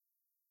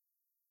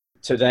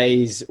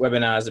Today's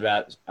webinar is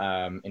about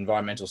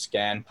environmental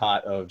scan,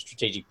 part of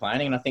strategic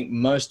planning. And I think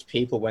most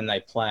people, when they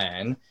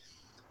plan,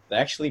 they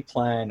actually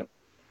plan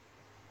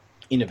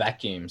in a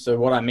vacuum. So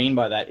what I mean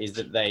by that is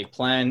that they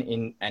plan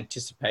in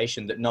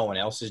anticipation that no one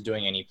else is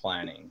doing any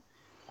planning.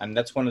 And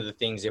that's one of the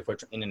things, if we're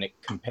in a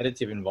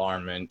competitive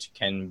environment,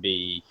 can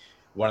be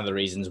one of the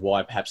reasons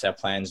why perhaps our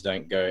plans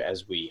don't go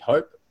as we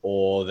hope,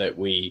 or that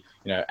we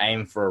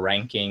aim for a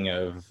ranking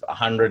of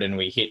 100 and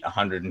we hit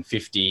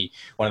 150.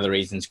 One of the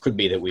reasons could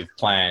be that we've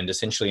planned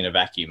essentially in a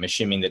vacuum,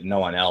 assuming that no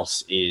one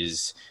else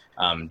is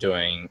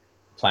doing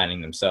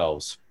planning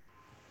themselves.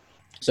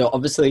 So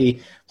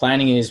obviously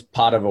planning is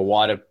part of a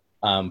wider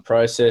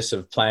process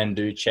of plan,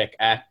 do, check,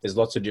 act. There's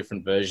lots of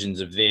different versions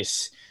of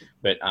this,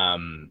 but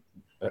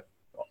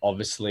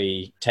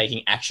obviously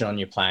taking action on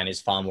your plan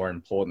is far more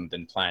important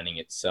than planning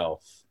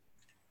itself.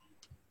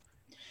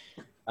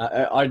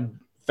 I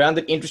found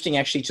it interesting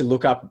actually to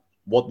look up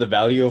what the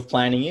value of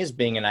planning is.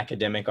 Being an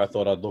academic, I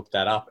thought I'd look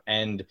that up.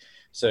 And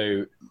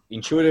so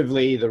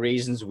intuitively, the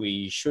reasons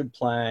we should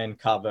plan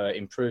cover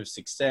improved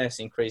success,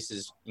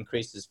 increases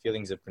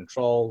feelings of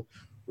control,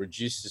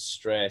 reduces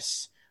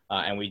stress,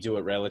 and we do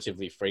it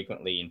relatively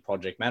frequently in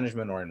project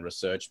management or in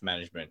research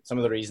management. Some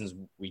of the reasons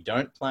we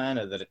don't plan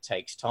are that it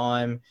takes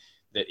time,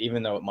 that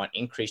even though it might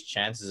increase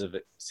chances of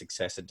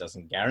success, it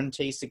doesn't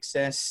guarantee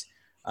success.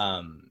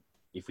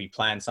 If we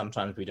plan,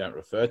 sometimes we don't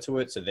refer to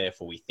it, so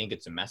therefore we think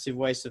it's a massive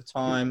waste of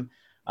time.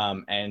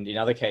 And in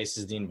other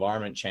cases, the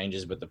environment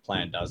changes, but the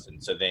plan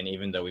doesn't. So then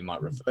even though we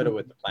might refer to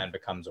it, the plan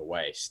becomes a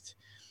waste.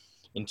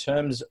 In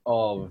terms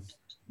of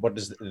what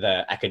does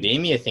the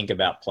academia think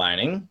about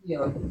planning?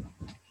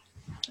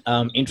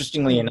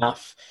 Interestingly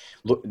enough,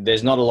 look,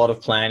 there's not a lot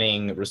of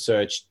planning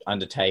research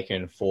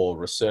undertaken for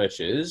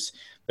researchers,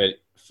 but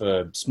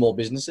for small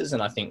businesses,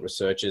 and I think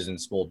researchers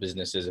and small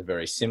businesses are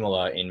very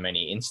similar in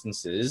many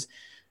instances.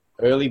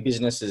 Early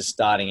businesses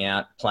starting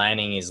out,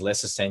 planning is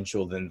less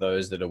essential than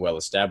those that are well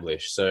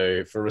established.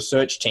 So for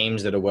research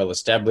teams that are well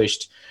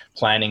established,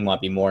 planning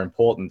might be more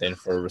important than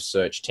for a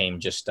research team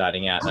just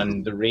starting out.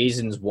 And the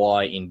reasons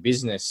why in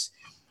business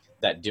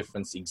that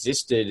difference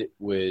existed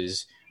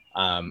was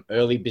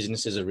early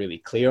businesses are really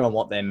clear on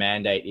what their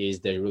mandate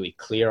is. They're really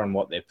clear on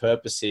what their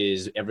purpose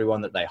is.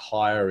 Everyone that they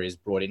hire is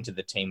brought into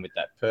the team with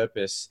that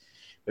purpose.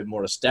 But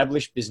more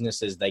established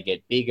businesses, they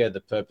get bigger,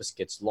 the purpose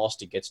gets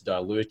lost, it gets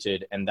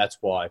diluted, and that's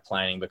why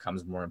planning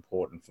becomes more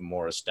important for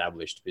more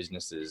established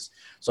businesses.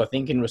 So I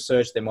think in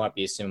research, there might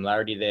be a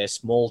similarity there.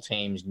 Small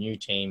teams, new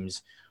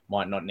teams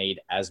might not need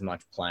as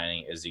much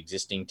planning as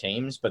existing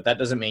teams, but that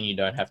doesn't mean you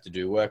don't have to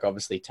do work.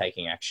 Obviously,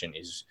 taking action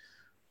is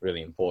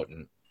really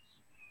important.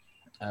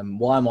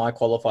 Why am I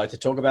qualified to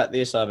talk about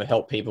this? I've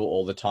helped people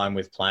all the time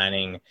with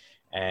planning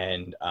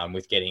and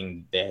with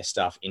getting their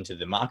stuff into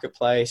the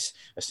marketplace,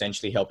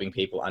 essentially helping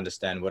people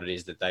understand what it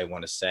is that they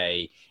want to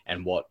say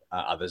and what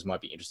others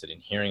might be interested in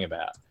hearing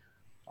about.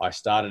 I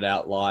started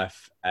out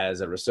life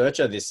as a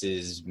researcher. This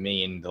is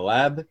me in the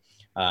lab.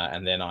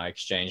 And then I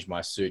exchanged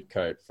my suit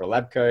coat for a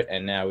lab coat.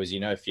 And now, as you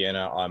know,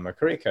 Fiona, I'm a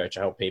career coach. I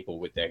help people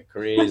with their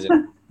careers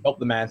and help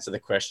them answer the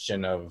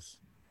question of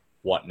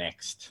what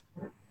next.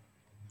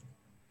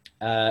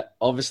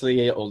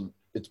 Obviously,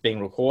 it's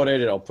being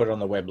recorded. I'll put it on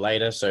the web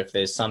later. So if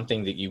there's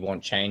something that you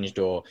want changed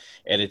or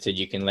edited,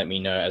 you can let me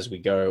know as we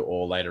go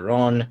or later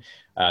on.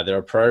 There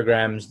are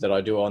programs that I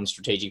do on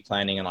strategic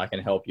planning, and I can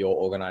help your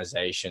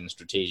organization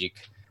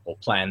strategic or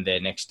plan their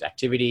next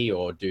activity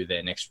or do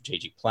their next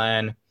strategic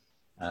plan.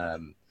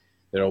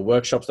 There are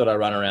workshops that I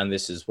run around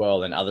this as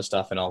well and other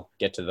stuff, and I'll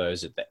get to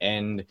those at the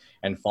end.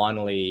 And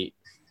finally,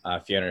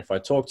 Fiona, if I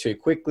talk too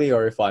quickly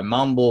or if I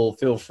mumble,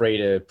 feel free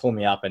to pull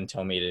me up and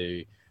tell me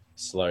to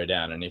slow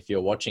down. And if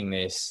you're watching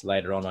this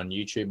later on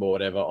YouTube or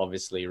whatever,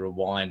 obviously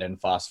rewind and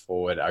fast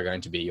forward are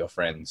going to be your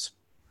friends.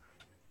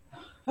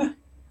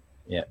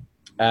 Yeah.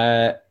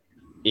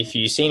 If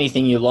you see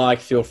anything you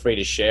like, feel free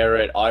to share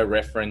it. I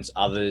reference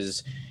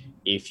others.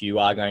 If you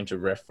are going to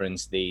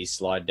reference these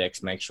slide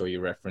decks, make sure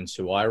you reference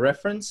who I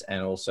reference,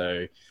 and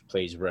also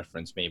please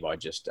reference me by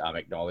just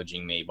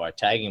acknowledging me by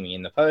tagging me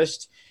in the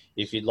post.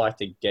 If you'd like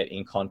to get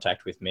in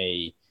contact with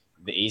me,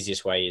 the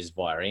easiest way is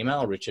via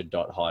email,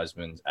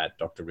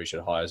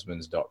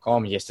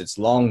 richard.heismans@drrichardheismans.com. Yes, it's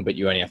long, but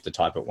you only have to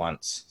type it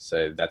once.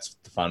 So that's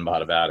the fun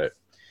part about it.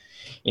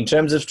 In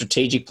terms of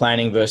strategic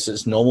planning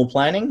versus normal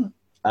planning,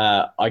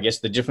 I guess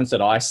the difference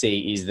that I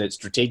see is that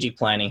strategic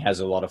planning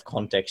has a lot of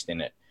context in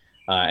it.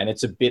 And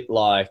it's a bit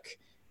like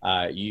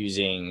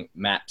using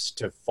maps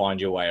to find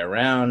your way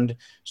around.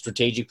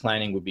 Strategic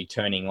planning would be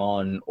turning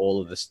on all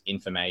of this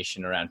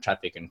information around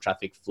traffic and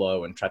traffic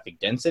flow and traffic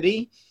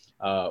density.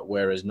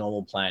 Whereas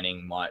normal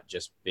planning might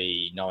just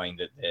be knowing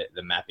that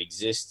the map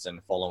exists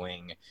and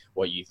following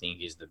what you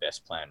think is the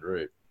best planned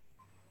route.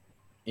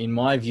 In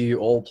my view,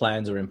 all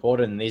plans are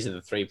important, and these are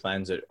the three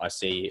plans that I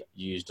see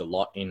used a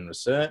lot in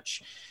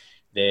research.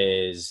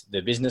 There's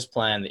the business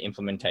plan, the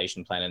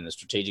implementation plan, and the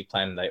strategic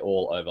plan, and they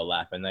all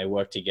overlap, and they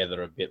work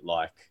together a bit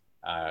like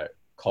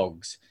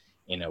cogs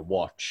in a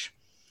watch.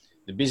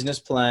 The business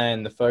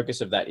plan, the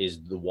focus of that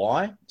is the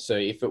why. So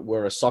if it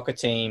were a soccer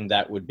team,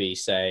 that would be,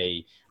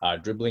 say,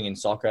 dribbling in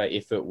soccer.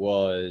 If it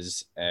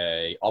was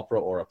a opera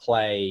or a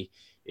play,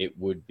 it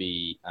would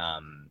be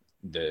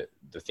the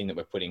thing that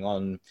we're putting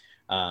on.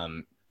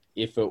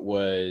 If it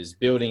was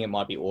building, it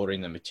might be ordering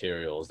the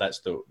materials.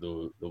 That's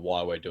the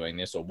why we're doing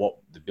this, or what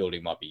the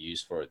building might be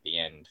used for at the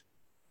end.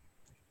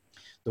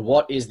 The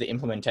what is the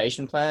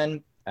implementation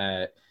plan.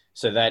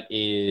 So that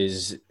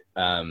is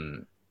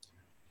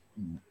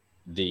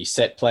the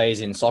set plays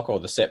in soccer, or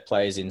the set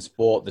plays in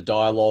sport, the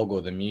dialogue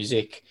or the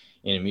music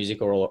in a music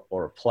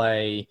or a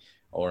play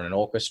or an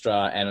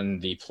orchestra,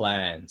 and the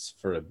plans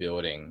for a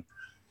building.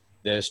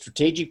 The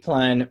strategic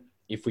plan,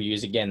 if we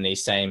use, again,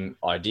 these same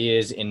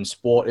ideas in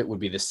sport, it would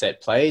be the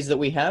set plays that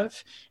we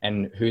have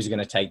and who's going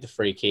to take the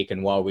free kick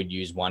and why we'd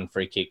use one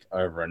free kick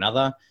over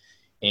another.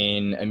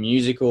 In a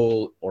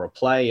musical or a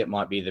play, it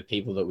might be the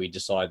people that we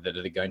decide that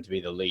are going to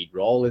be the lead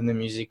role in the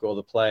music or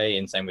the play.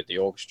 And same with the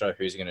orchestra,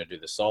 who's going to do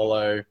the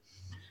solo,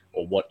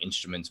 or what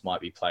instruments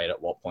might be played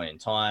at what point in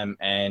time.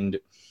 And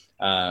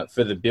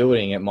for the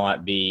building, it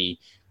might be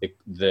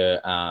the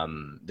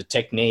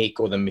technique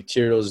or the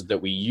materials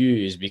that we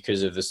use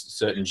because of the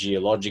certain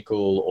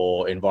geological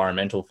or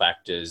environmental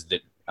factors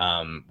that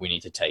we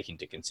need to take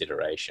into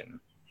consideration.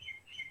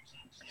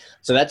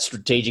 So that's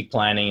strategic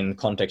planning in the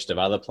context of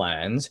other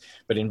plans,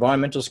 but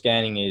environmental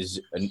scanning is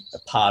a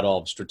part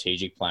of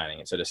strategic planning.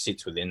 It sort of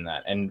sits within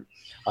that. And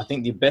I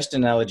think the best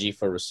analogy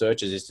for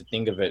researchers is to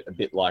think of it a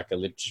bit like a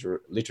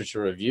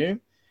literature review.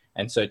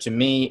 And so to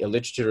me, a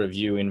literature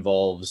review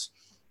involves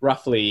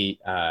roughly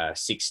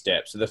 6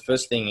 steps. So the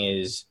first thing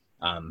is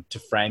to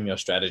frame your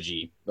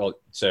strategy.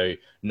 So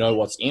know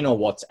what's in or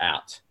what's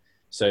out.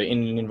 So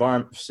in an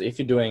environment, if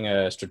you're doing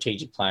a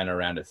strategic plan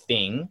around a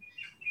thing,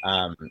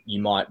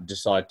 you might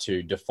decide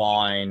to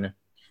define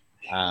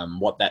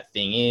what that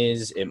thing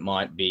is. It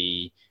might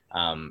be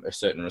a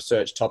certain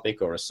research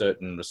topic or a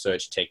certain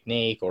research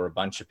technique or a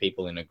bunch of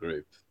people in a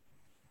group.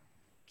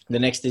 The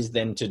next is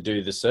then to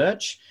do the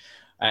search.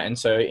 And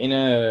so in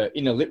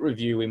a lit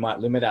review, we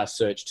might limit our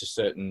search to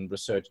certain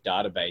research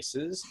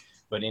databases,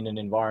 but in an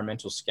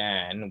environmental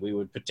scan, we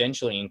would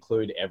potentially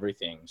include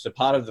everything. So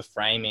part of the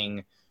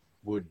framing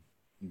would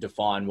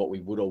define what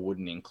we would or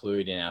wouldn't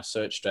include in our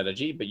search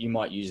strategy, but you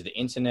might use the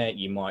internet,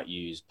 you might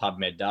use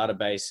PubMed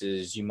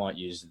databases, you might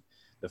use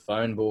the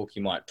phone book,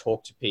 you might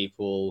talk to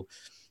people,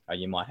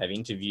 you might have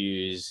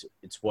interviews.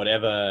 It's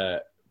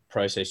whatever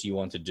process you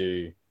want to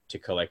do to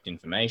collect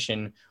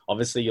information.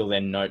 Obviously, you'll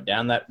then note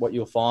down what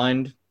you'll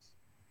find,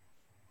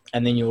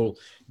 and then you'll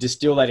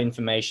distill that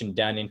information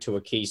down into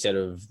a key set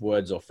of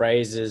words or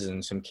phrases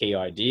and some key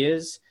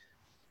ideas.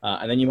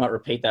 And then you might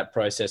repeat that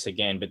process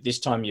again, but this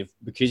time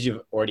because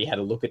you've already had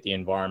a look at the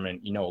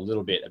environment, you know a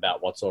little bit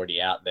about what's already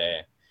out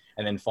there.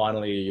 And then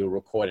finally, you'll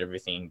record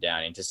everything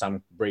down into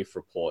some brief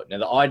report. Now,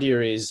 the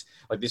idea is,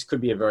 like, this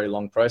could be a very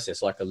long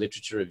process. Like a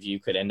literature review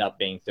could end up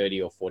being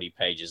 30 or 40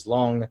 pages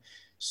long.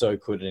 So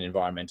could an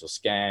environmental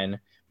scan,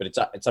 but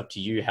it's up to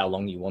you how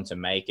long you want to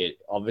make it.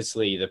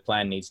 Obviously, the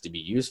plan needs to be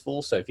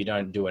useful. So if you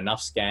don't do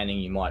enough scanning,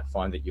 you might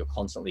find that you're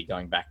constantly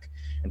going back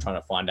and trying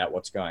to find out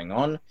what's going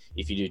on.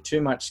 If you do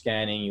too much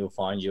scanning, you'll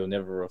find you'll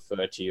never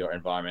refer to your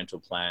environmental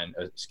plan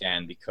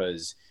scan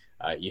because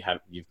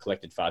you've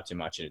collected far too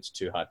much and it's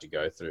too hard to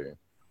go through.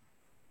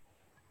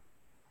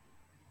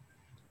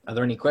 Are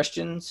there any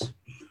questions?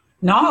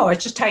 No, I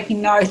was just taking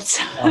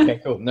notes.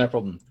 Okay, cool. No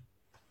problem.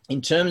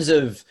 In terms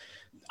of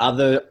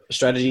other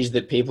strategies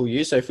that people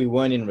use, so if we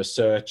weren't in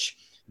research,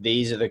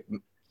 these are the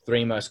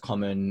 3 most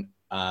common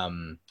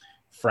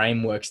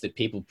frameworks that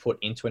people put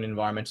into an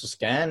environmental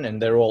scan,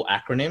 and they're all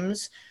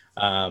acronyms.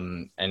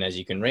 And as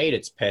you can read,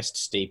 it's PEST,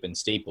 STEEP, and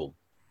STEEPLE.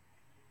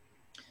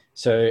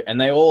 So, and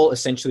they all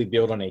essentially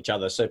build on each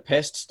other. So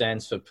PEST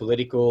stands for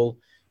political,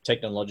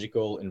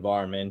 technological,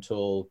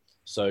 environmental,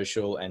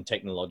 social, and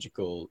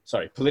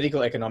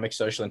political, economic,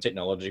 social, and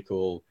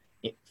technological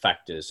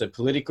factors. So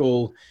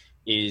political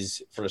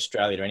is, for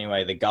Australia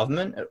anyway, the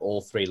government at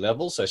all 3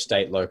 levels, so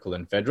state, local,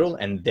 and federal,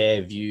 and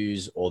their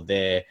views or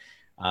their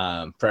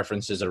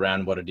preferences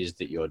around what it is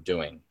that you're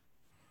doing.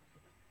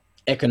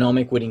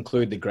 Economic would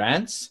include the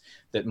grants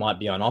that might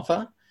be on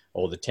offer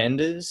or the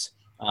tenders,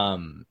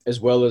 as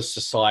well as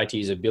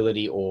society's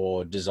ability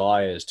or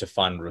desires to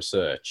fund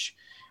research.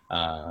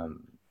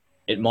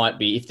 It might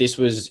be,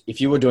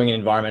 if you were doing an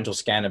environmental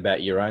scan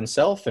about your own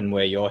self and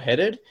where you're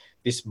headed,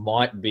 this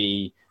might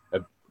be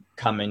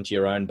come into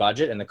your own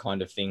budget and the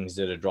kind of things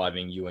that are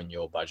driving you and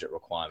your budget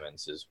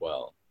requirements as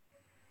well.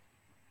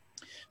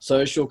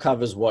 Social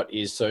covers what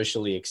is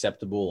socially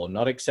acceptable or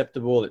not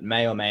acceptable. It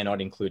may or may not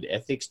include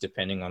ethics,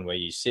 depending on where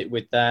you sit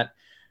with that.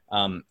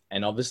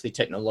 And obviously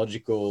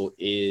technological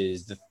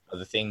are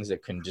the things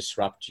that can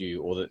disrupt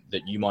you, or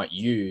that you might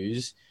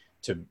use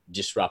to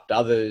disrupt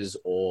others,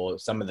 or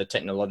some of the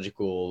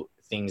technological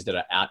things that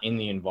are out in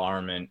the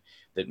environment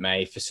that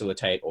may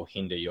facilitate or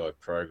hinder your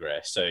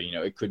progress. So,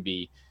 it could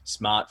be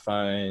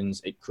smartphones,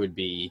 it could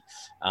be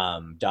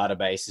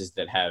databases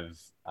that have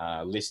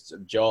lists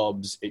of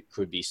jobs, it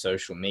could be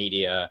social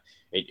media,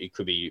 it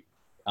could be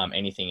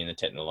anything in the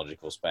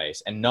technological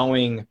space. And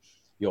knowing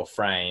your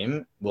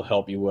frame will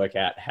help you work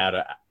out how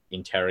to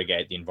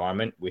interrogate the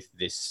environment with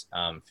this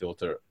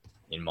filter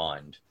in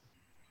mind.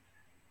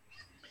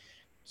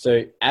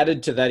 So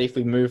added to that, if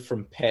we move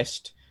from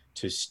PEST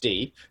to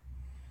STEEP,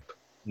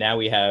 now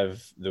we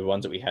have the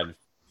ones that we had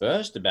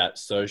first about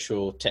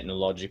social,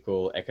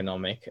 technological,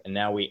 economic, and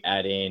now we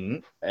add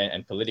in,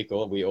 and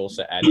political, we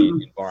also add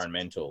in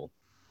environmental.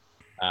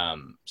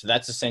 So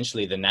that's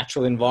essentially the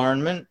natural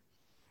environment,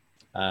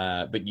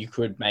 but you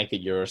could make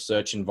it your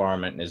research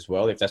environment as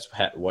well, if that's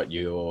what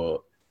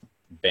your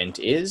bent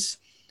is.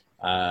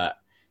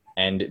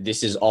 And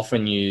this is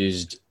often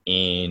used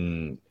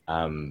in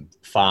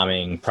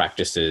farming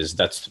practices.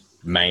 That's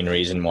the main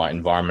reason why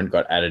environment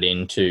got added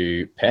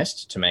into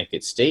PEST, to make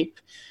it STEEP.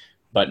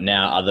 But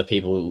now other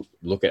people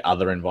look at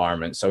other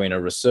environments. So in a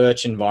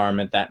research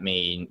environment, that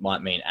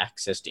might mean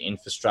access to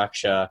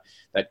infrastructure.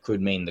 That could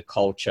mean the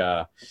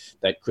culture.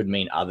 That could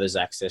mean others'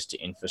 access to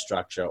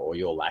infrastructure or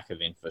your lack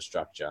of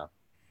infrastructure.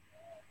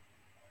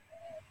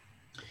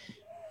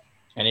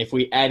 And if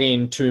we add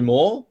in two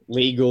more,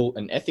 legal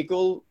and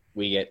ethical,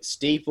 we get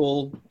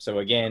STEEPLE. So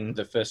again,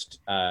 the first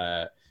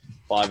 5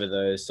 of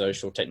those,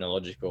 social,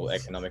 technological,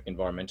 economic,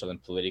 environmental,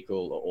 and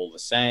political, are all the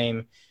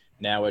same.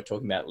 Now we're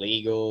talking about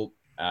legal.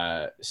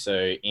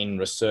 So in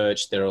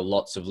research, there are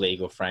lots of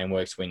legal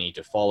frameworks we need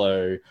to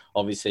follow.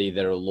 Obviously,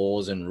 there are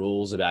laws and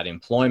rules about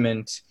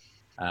employment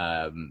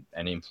and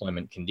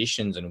employment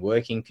conditions and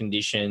working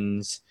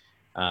conditions.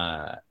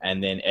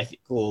 And then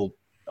ethical,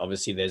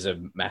 obviously, there's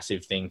a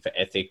massive thing for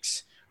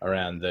ethics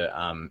around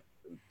the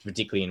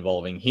particularly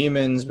involving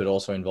humans, but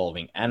also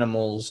involving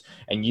animals.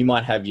 And you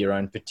might have your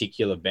own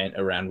particular bent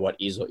around what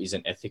is or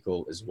isn't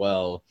ethical as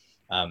well.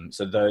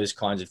 So those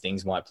kinds of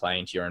things might play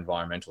into your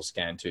environmental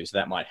scan too. So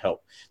that might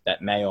help.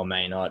 That may or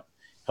may not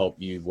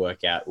help you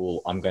work out,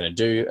 well, I'm going to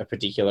do a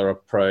particular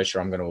approach, or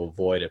I'm going to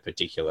avoid a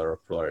particular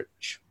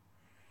approach.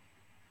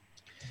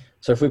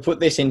 So if we put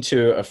this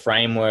into a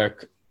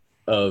framework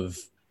of,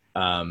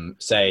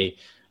 say,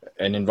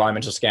 an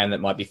environmental scan that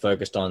might be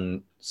focused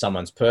on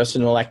someone's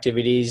personal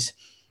activities.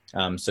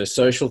 So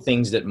social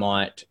things that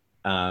might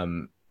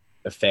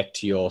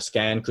affect your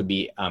scan could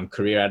be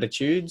career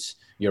attitudes,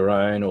 your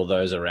own or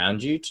those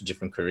around you, to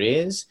different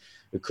careers.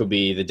 It could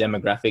be the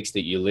demographics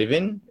that you live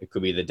in. It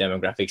could be the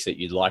demographics that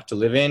you'd like to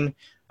live in.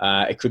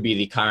 It could be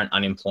the current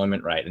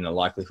unemployment rate and the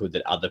likelihood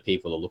that other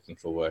people are looking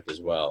for work as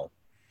well.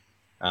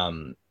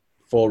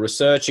 For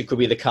research, it could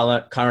be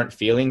the current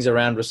feelings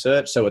around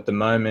research. So at the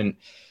moment,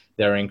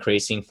 there are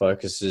increasing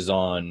focuses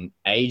on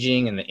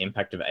aging and the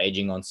impact of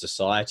aging on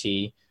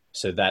society.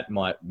 So that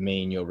might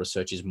mean your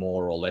research is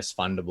more or less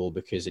fundable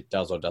because it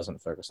does or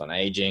doesn't focus on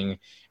aging.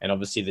 And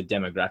obviously the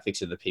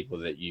demographics of the people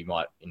that you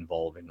might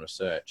involve in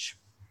research.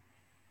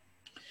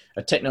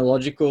 A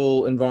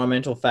technological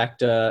environmental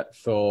factor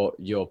for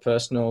your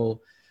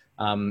personal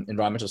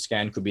environmental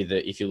scan could be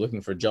if you're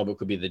looking for a job, it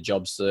could be the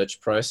job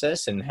search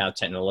process and how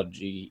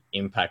technology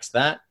impacts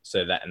that.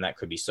 So that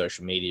could be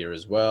social media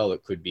as well.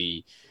 It could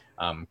be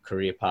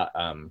career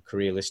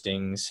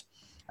listings.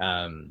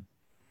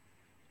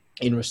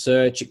 In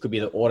research, it could be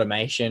the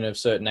automation of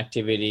certain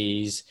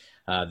activities,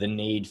 the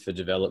need for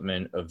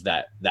development of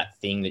that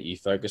thing that you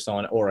focus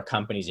on, or a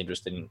company's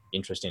interest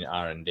in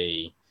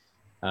R&D.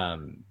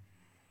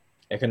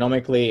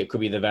 Economically, it could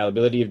be the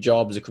availability of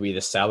jobs. It could be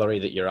the salary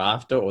that you're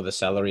after or the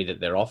salary that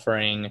they're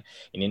offering.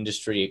 In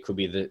industry, it could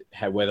be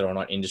whether or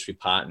not industry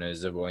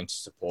partners are willing to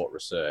support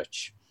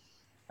research.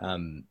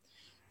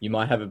 You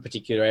might have a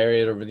particular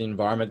area of the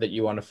environment that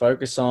you want to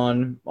focus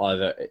on,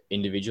 either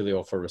individually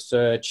or for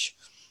research.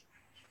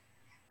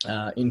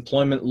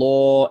 Employment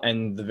law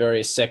and the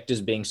various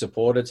sectors being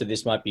supported. So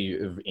this might be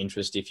of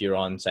interest if you're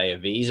on, say, a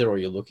visa, or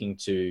you're looking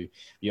to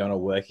be on a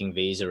working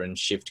visa and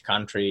shift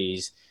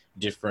countries.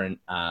 Different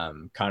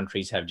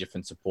countries have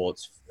different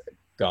supports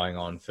going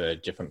on for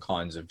different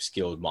kinds of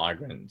skilled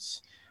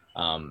migrants.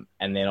 And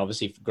then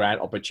obviously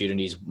grant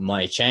opportunities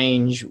may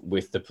change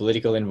with the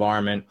political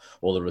environment,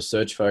 or the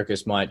research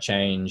focus might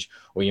change,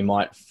 or you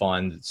might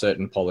find that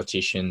certain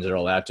politicians are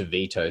allowed to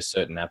veto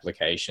certain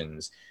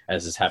applications,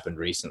 as has happened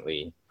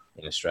recently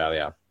in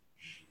Australia.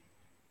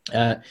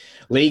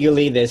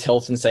 Legally, there's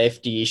health and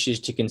safety issues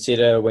to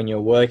consider when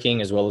you're working,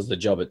 as well as the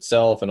job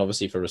itself. And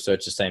obviously for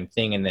research, the same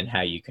thing. And then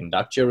how you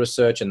conduct your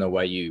research and the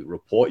way you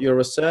report your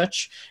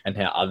research and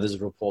how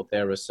others report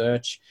their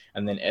research.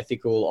 And then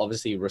ethical,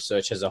 obviously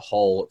research as a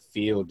whole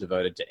field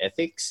devoted to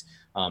ethics.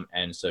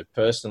 And so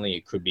personally,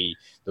 it could be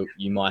that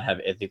you might have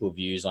ethical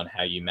views on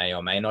how you may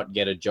or may not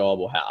get a job,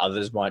 or how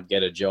others might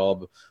get a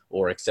job,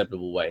 or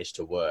acceptable ways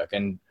to work.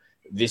 And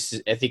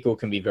this ethical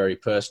can be very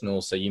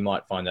personal. So you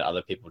might find that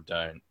other people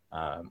don't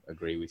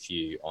agree with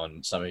you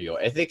on some of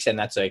your ethics, and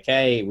that's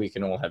okay. We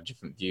can all have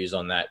different views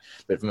on that.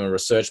 But from a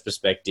research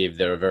perspective,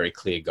 there are very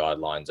clear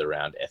guidelines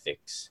around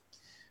ethics.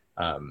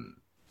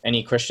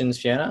 Any questions,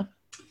 Fiona?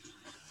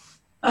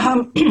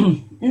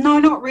 No,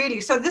 not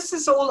really. So this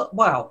is all,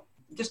 well,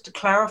 just to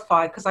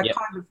clarify, because I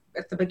kind of,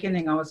 at the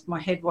beginning, my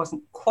head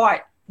wasn't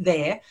quite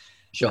there.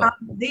 Sure.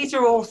 These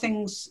are all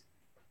things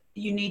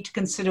you need to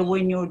consider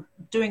when you're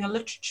doing a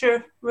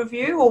literature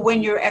review or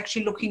when you're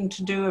actually looking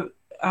to do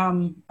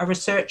a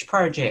research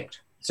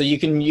project? So you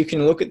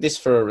can look at this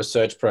for a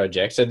research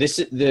project. So this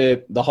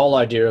the whole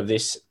idea of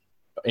this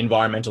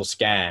environmental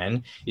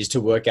scan is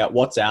to work out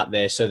what's out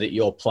there so that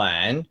your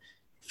plan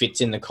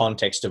fits in the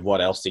context of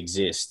what else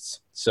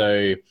exists.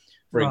 So,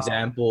 for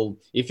example,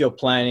 if you're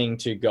planning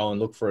to go and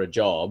look for a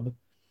job,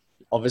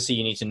 obviously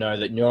you need to know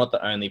that you're not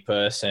the only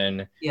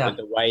person. But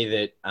the way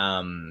that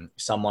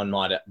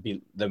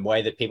the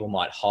way that people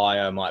might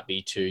hire might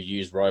be to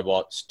use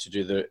robots to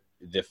do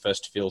the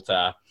first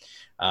filter.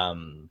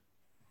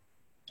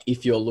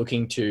 If you're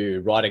looking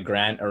to write a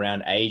grant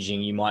around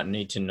aging, you might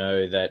need to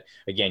know that,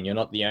 again, you're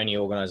not the only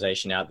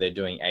organization out there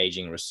doing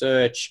aging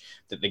research,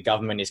 that the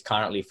government is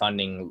currently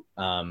funding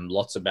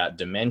lots about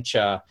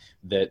dementia,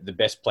 that the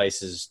best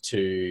places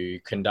to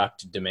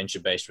conduct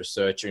dementia-based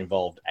research are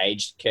involved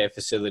aged care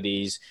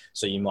facilities.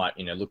 So you might,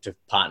 look to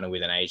partner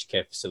with an aged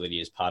care facility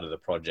as part of the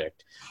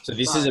project. So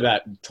this is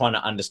about trying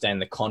to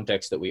understand the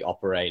context that we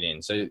operate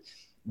in. So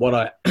what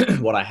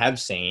I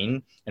have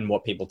seen and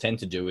what people tend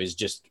to do is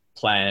just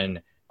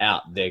plan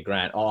out their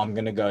grant. I'm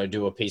going to go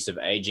do a piece of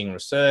aging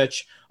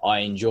research. I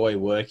enjoy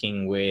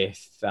working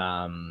with,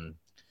 older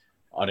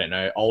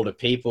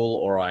people,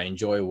 or I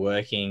enjoy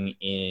working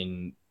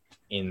in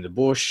the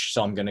bush.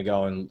 So I'm going to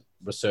go and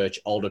research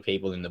older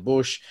people in the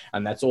bush,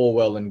 and that's all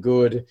well and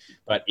good.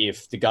 But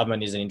if the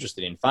government isn't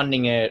interested in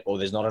funding it, or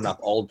there's not enough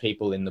old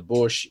people in the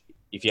bush,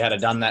 if you had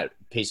done that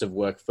piece of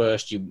work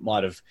first, you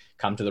might have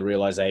come to the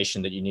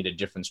realization that you need a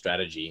different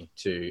strategy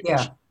to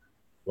achieve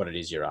what it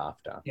is you're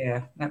after.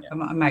 Yeah, that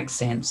makes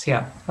sense.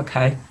 Yeah.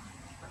 Okay.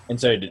 And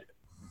so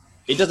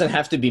it doesn't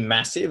have to be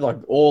massive. Like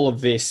all of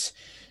this,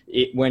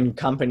 when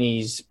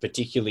companies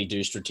particularly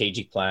do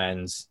strategic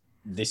plans,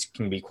 this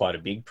can be quite a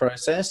big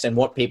process. And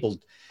what people,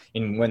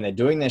 when they're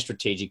doing their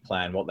strategic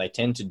plan, what they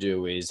tend to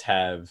do is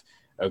have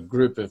a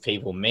group of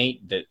people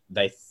meet that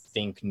they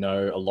think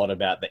know a lot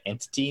about the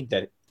entity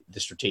that the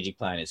strategic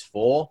plan is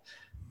for,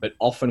 but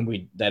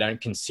often they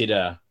don't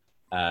consider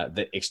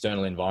the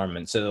external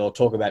environment. So they'll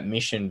talk about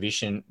mission,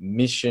 vision,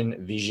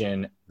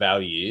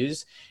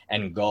 values,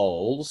 and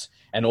goals.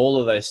 And all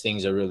of those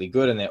things are really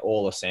good and they're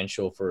all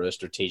essential for a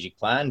strategic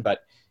plan,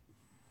 but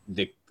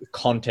the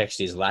context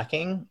is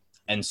lacking.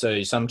 And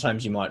so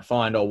sometimes you might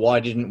find,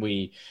 why didn't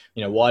we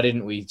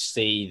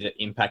see the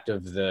impact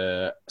of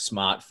the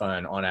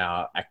smartphone on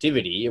our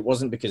activity? It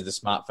wasn't because the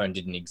smartphone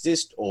didn't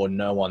exist or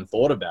no one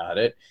thought about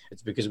it.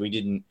 It's because we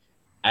didn't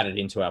add it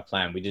into our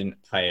plan. We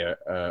didn't play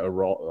a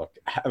role,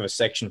 have a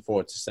section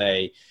for it to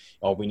say,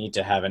 we need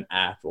to have an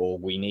app, or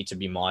we need to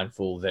be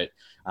mindful that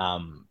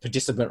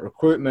participant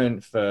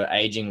recruitment for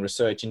aging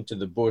research into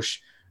the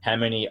bush, how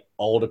many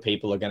older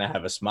people are going to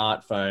have a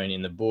smartphone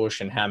in the bush,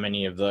 and how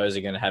many of those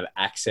are going to have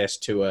access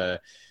to a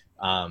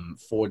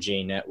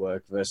 4G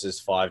network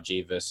versus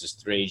 5G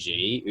versus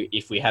 3G.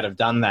 If we had have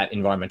done that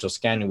environmental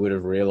scan, we would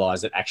have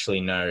realized that actually,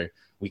 no,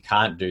 we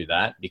can't do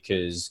that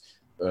because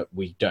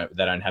they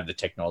don't have the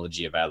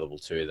technology available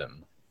to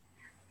them.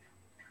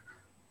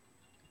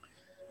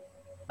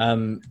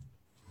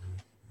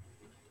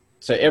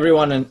 So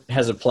everyone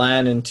has a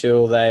plan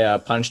until they are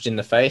punched in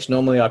the face.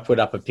 Normally I put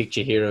up a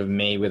picture here of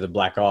me with a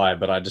black eye,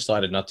 but I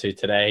decided not to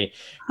today.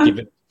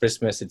 Given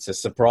Christmas, it's a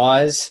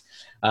surprise.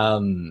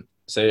 So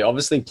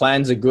obviously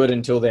plans are good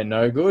until they're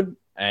no good.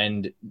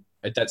 And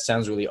that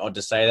sounds really odd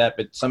to say that,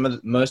 but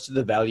most of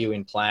the value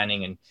in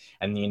planning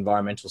and the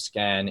environmental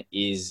scan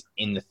is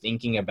in the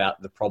thinking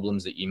about the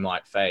problems that you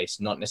might face,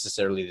 not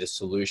necessarily the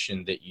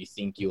solution that you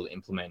think you'll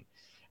implement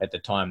at the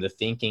time. The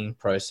thinking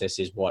process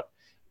is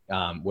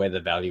where the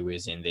value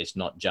is in this,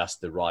 not just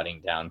the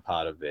writing down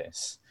part of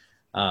this.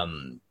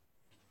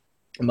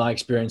 My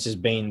experience has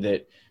been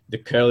that the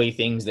curly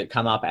things that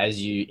come up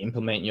as you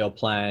implement your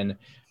plan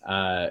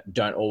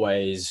don't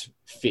always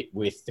fit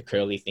with the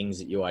curly things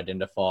that you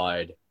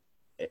identified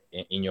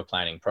in your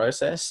planning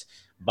process,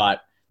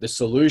 but the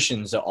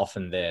solutions are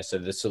often there. So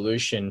the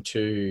solution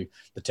to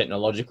the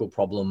technological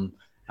problem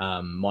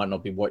might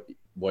not be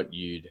what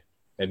you'd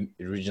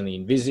originally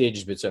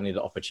envisaged, but certainly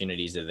the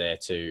opportunities are there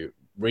to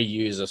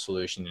reuse a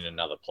solution in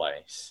another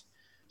place.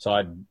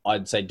 So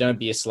I'd say don't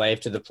be a slave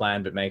to the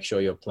plan, but make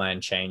sure your plan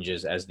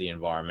changes as the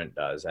environment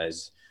does,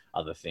 as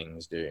other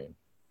things do.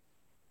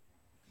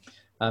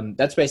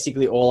 That's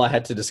basically all I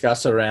had to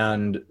discuss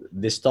around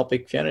this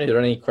topic. Fiona, are there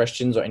any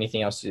questions or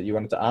anything else that you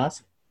wanted to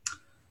ask?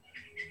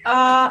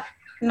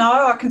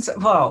 No, I can say,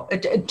 well,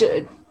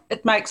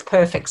 it makes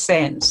perfect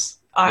sense.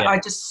 I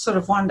just sort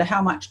of wonder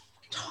how much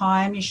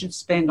time you should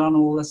spend on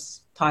all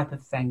this type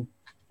of thing.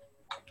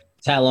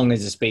 It's how long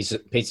is this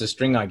piece of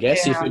string, I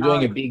guess. Yeah, if you're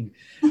doing a big...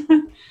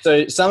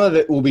 So some of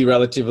it will be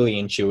relatively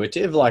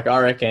intuitive. Like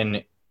I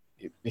reckon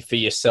for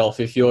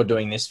yourself, if you're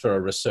doing this for a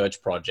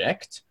research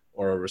project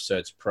or a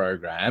research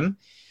program,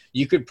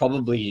 you could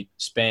probably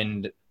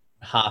spend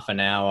half an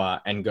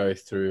hour and go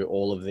through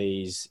all of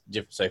these.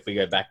 So if we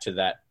go back to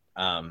that,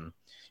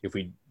 if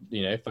we,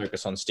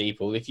 focus on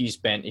Steeple,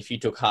 if you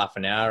took half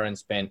an hour and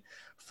spent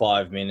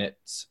 5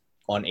 minutes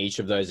on each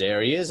of those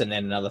areas, and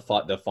then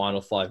the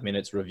final 5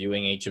 minutes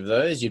reviewing each of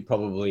those, you'd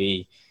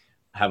probably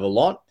have a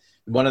lot.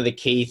 One of the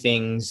key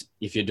things,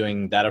 if you're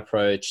doing that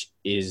approach,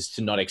 is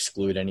to not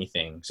exclude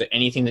anything. So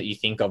anything that you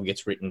think of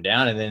gets written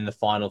down, and then in the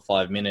final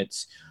 5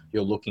 minutes,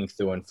 you're looking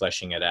through and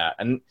fleshing it out.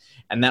 And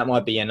that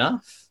might be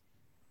enough.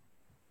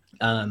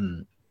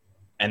 And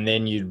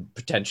then you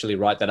potentially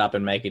write that up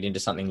and make it into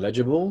something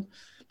legible.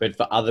 But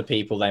for other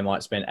people, they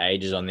might spend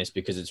ages on this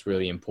because it's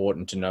really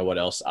important to know what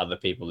else other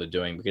people are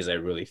doing, because they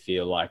really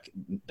feel like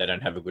they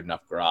don't have a good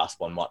enough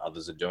grasp on what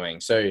others are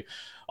doing. So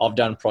I've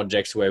done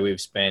projects where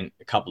we've spent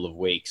a couple of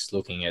weeks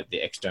looking at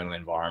the external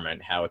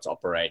environment, how it's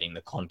operating,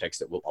 the context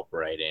that we'll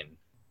operate in.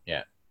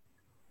 Yeah.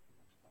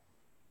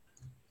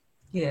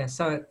 Yeah,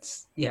 so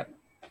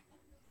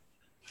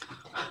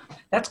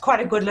that's quite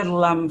a good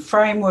little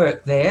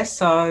framework there.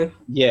 So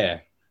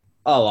yeah.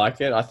 I like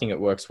it. I think it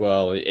works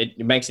well. It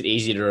makes it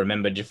easier to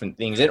remember different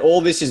things. And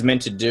all this is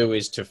meant to do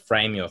is to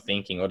frame your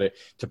thinking, or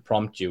to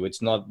prompt you.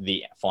 It's not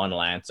the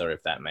final answer,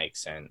 if that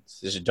makes sense.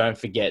 Just don't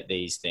forget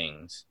these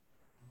things.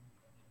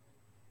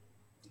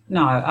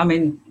 No, I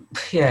mean,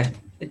 yeah,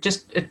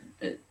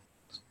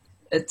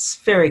 it's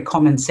very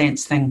common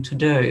sense thing to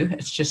do.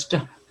 It's just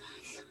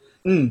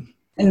in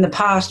the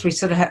past we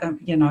sort of have,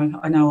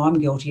 I know I'm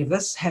guilty of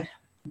this,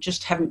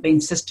 haven't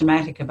been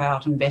systematic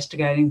about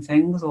investigating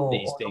things or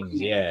these things.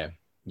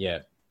 Yeah.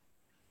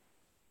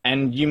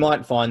 And you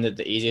might find that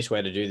the easiest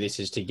way to do this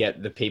is to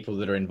get the people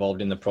that are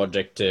involved in the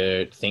project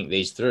to think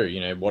these through.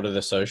 What are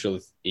the social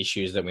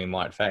issues that we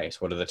might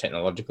face? What are the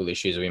technological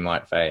issues we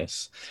might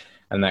face?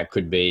 And that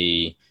could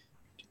be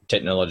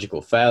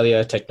technological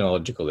failure,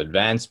 technological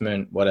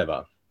advancement,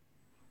 whatever.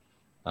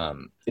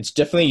 It's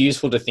definitely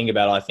useful to think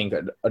about. I think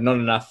not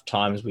enough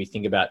times we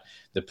think about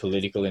the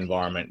political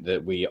environment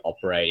that we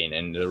operate in,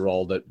 and the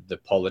role that the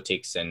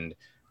politics and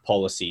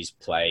policies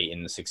play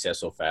in the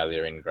success or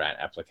failure in grant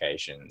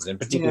applications, and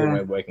particularly when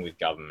we're working with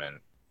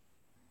government.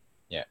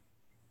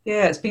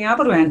 Yeah, it's being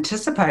able to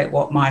anticipate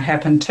what might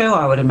happen too,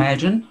 I would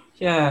imagine.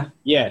 Yeah.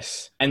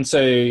 Yes. And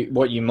so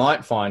what you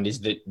might find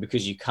is that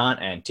because you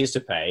can't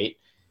anticipate,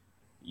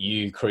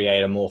 you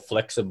create a more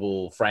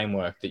flexible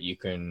framework that you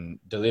can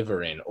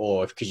deliver in.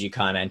 Or because you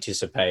can't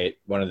anticipate,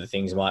 one of the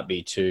things might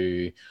be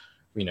to,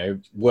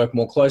 work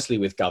more closely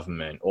with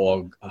government,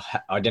 or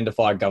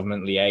identify a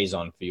government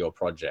liaison for your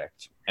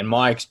project. And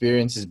my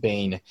experience has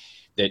been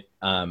that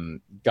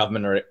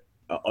government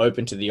are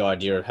open to the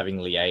idea of having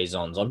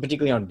liaisons,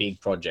 particularly on big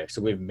projects.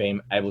 So we've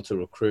been able to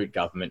recruit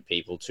government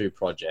people to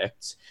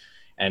projects.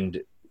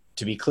 And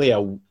to be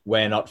clear,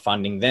 we're not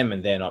funding them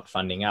and they're not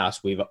funding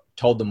us. We've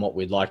told them what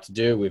we'd like to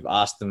do. We've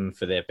asked them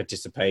for their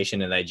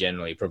participation, and they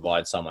generally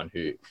provide someone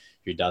who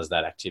does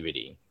that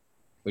activity,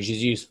 which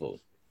is useful.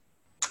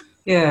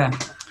 Yeah.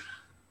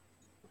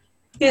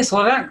 Yes,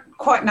 well, I don't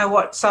quite know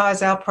what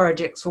size our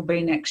projects will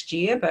be next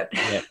year, but...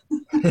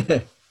 Yeah.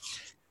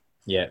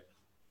 Yeah.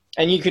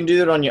 And you can do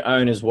that on your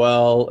own as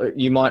well.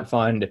 You might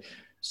find,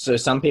 so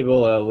some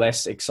people are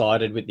less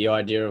excited with the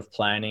idea of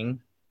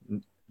planning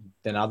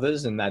than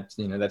others, and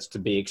that's to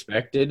be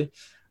expected.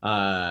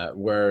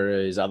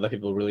 Whereas other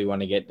people really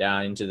want to get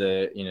down into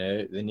the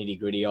nitty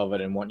gritty of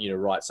it and want you to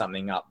write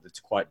something up that's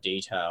quite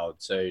detailed.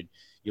 So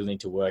you'll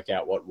need to work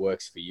out what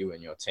works for you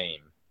and your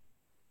team.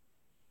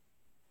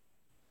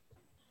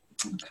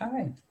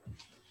 Okay.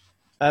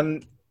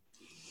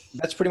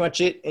 That's pretty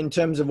much it in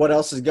terms of what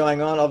else is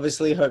going on.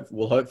 Obviously,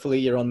 hopefully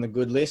you're on the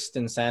good list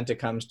and Santa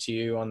comes to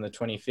you on the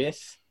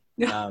 25th.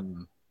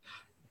 And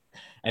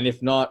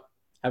if not,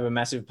 have a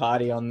massive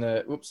party on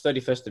the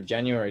 31st of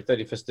January,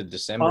 31st of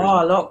December.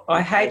 Oh, look,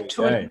 I hate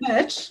to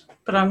admit,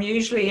 but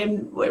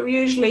we're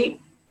usually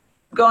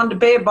gone to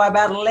bed by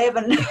about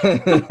 11.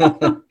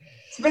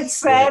 It's a bit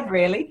sad,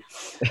 really.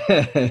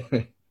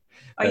 I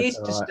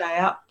used to stay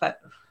up, but...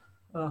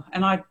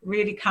 and I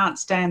really can't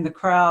stand the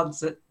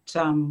crowds at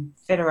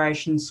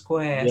Federation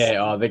Square.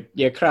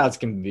 Yeah, crowds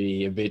can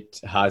be a bit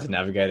hard to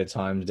navigate at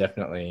times,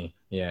 definitely.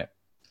 Yeah.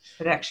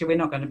 But actually, we're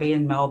not going to be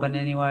in Melbourne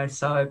anyway,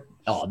 so...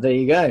 Oh, there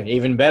you go.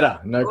 Even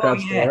better. No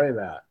crowds to worry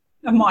about.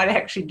 I might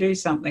actually do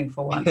something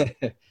for once.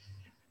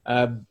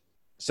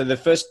 So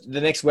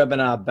the next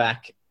webinar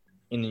back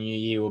in the new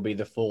year will be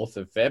the 4th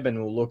of Feb, and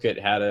we'll look at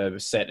how to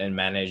set and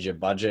manage a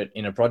budget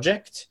in a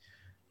project.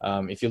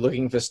 If you're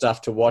looking for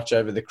stuff to watch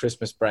over the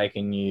Christmas break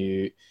and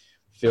you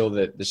feel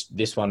that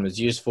this one was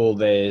useful,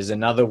 there's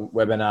another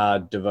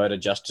webinar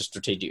devoted just to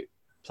strategic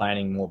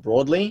planning more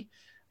broadly.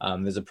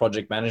 There's a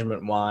project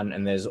management one,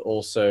 and there's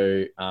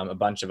also a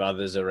bunch of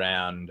others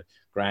around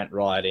grant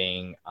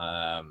writing,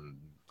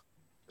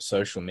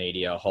 social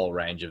media, a whole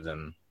range of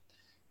them.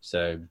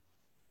 So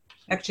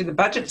actually, the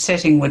budget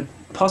setting would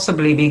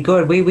possibly be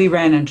good. We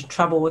ran into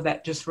trouble with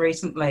that just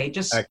recently.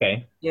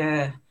 Okay.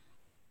 Yeah.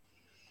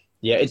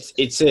 Yeah,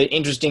 it's an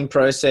interesting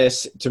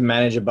process to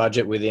manage a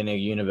budget within a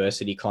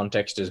university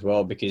context as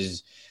well,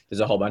 because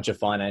there's a whole bunch of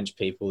finance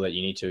people that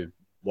you need to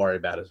worry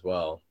about as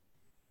well.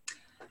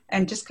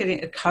 And just getting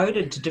it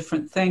coded to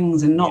different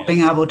things and not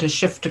being able to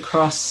shift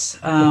across.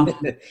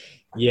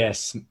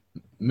 Yes,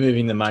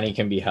 moving the money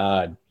can be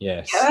hard.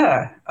 Yes.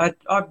 Yeah,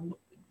 I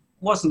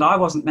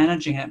wasn't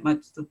managing it.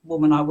 The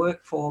woman I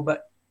worked for,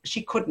 but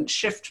she couldn't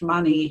shift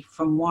money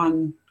from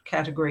one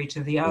category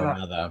to the To other.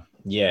 another.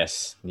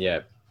 Yes.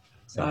 Yeah.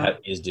 So That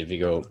is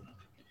difficult.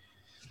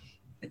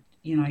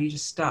 you're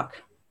just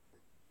stuck.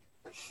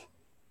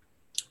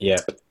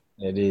 Yep,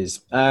 it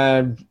is.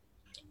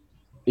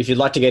 If you'd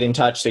like to get in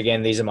touch,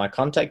 again, these are my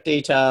contact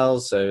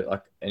details. So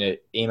like an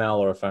email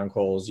or a phone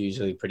call is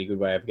usually a pretty good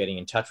way of getting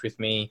in touch with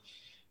me.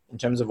 In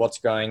terms of what's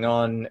going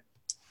on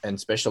and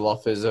special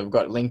offers, I've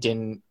got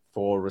LinkedIn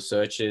for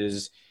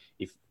researchers.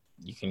 If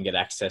you can get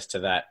access to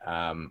that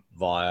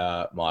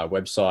via my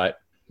website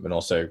and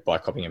also by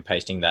copying and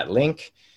pasting that link.